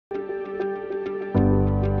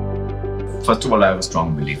First of all, I have a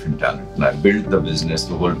strong belief in talent. And I built the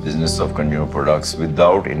whole business of consumer products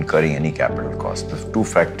without incurring any capital cost. The two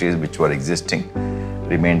factories which were existing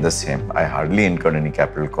remained the same. I hardly incurred any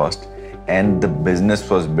capital cost. And the business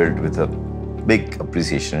was built with a big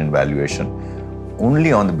appreciation and valuation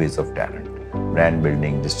only on the base of talent, brand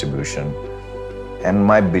building, distribution. And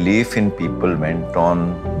my belief in people went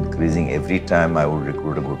on increasing every time I would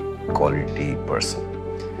recruit a good quality person.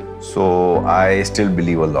 So I still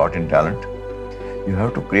believe a lot in talent. You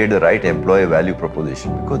have to create the right employee value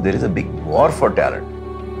proposition because there is a big war for talent.